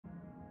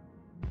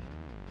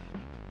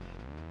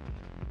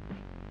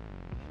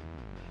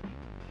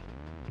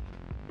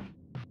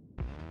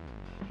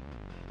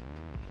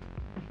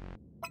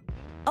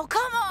Oh,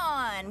 come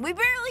on! We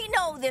barely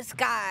know this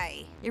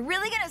guy. You're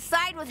really gonna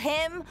side with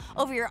him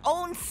over your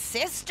own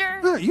sister?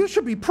 You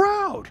should be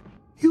proud.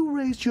 You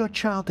raised your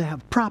child to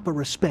have proper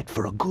respect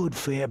for a good,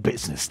 fair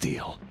business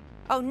deal.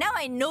 Oh, now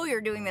I know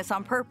you're doing this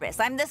on purpose.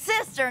 I'm the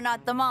sister,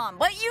 not the mom.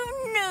 But you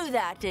knew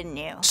that, didn't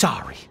you?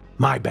 Sorry,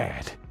 my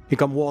bad. You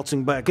come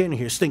waltzing back in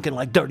here stinking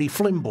like dirty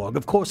Flimborg.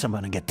 Of course I'm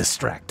gonna get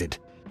distracted.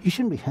 You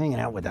shouldn't be hanging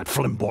out with that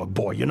Flimborg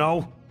boy, you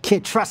know?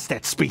 Can't trust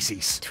that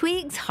species.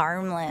 Tweeg's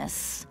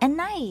harmless and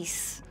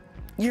nice.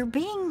 You're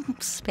being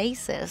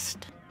spacist.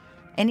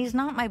 And he's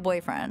not my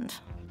boyfriend.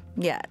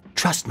 Yet.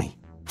 Trust me,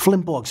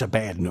 Flimborgs are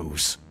bad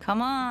news.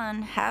 Come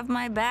on, have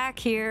my back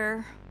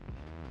here.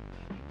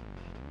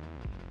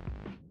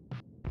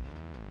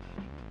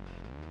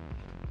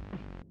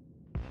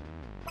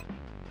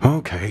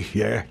 Okay,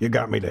 yeah, you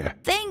got me there.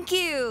 Thank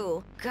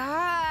you.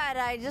 God,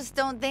 I just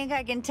don't think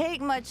I can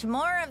take much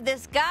more of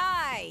this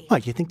guy.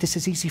 What, you think this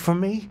is easy for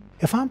me?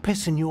 If I'm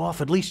pissing you off,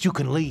 at least you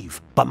can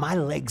leave. But my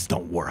legs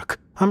don't work.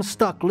 I'm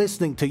stuck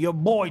listening to your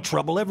boy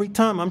trouble every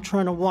time I'm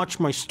trying to watch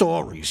my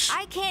stories.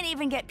 I can't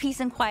even get peace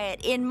and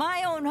quiet in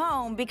my own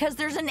home because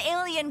there's an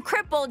alien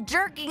cripple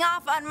jerking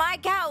off on my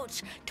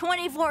couch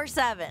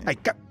 24/7. Hey,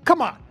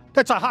 come on.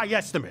 That's a high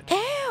estimate.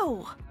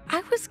 Ew,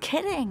 I was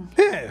kidding.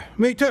 Yeah,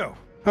 me too.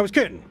 I was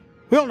kidding.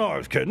 We all know I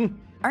was kidding.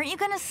 Aren't you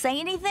gonna say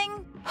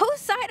anything? Whose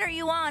side are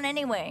you on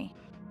anyway?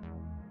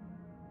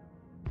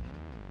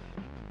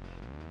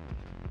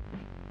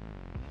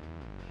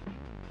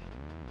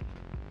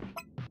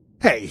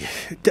 Hey,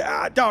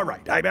 all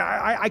right.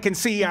 I can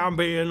see I'm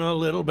being a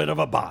little bit of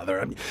a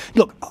bother. I mean,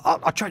 look,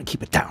 I'll try to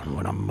keep it down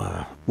when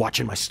I'm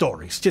watching my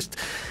stories. Just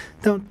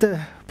don't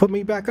put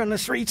me back on the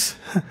streets.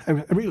 I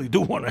really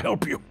do want to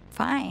help you.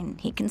 Fine,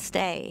 he can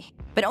stay.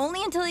 But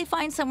only until he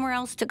finds somewhere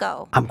else to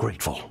go. I'm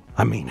grateful.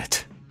 I mean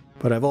it.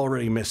 But I've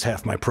already missed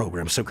half my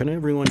program, so can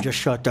everyone just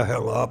shut the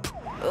hell up?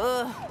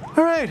 Ugh.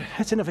 All right,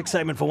 that's enough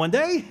excitement for one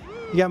day.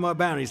 You got more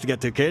bounties to get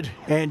to, kid.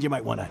 And you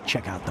might want to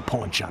check out the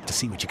pawn shop to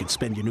see what you can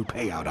spend your new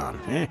payout on.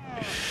 Eh?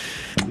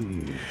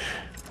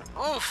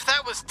 Oof,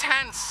 that was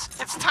tense.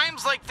 It's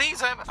times like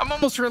these I'm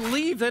almost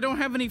relieved I don't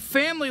have any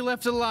family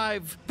left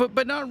alive.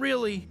 But not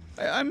really.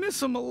 I miss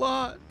them a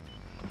lot.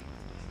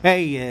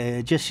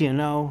 Hey, just so you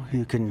know,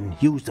 you can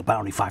use the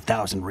Bounty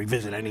 5000 to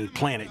revisit any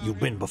planet you've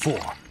been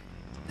before.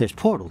 There's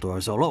portal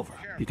doors all over.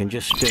 You can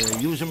just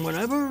use them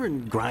whenever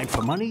and grind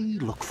for money,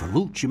 look for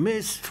loot you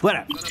missed,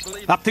 whatever.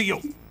 Up to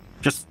you.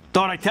 Just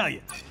thought I'd tell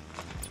you.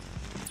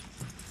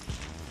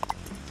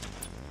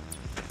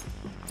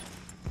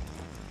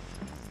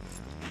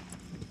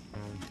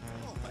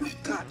 Oh my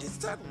God, is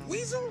that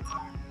Weasel?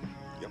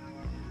 Yep.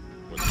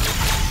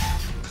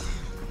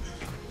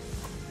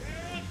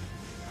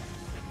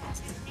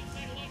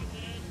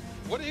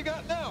 What do you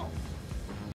got now?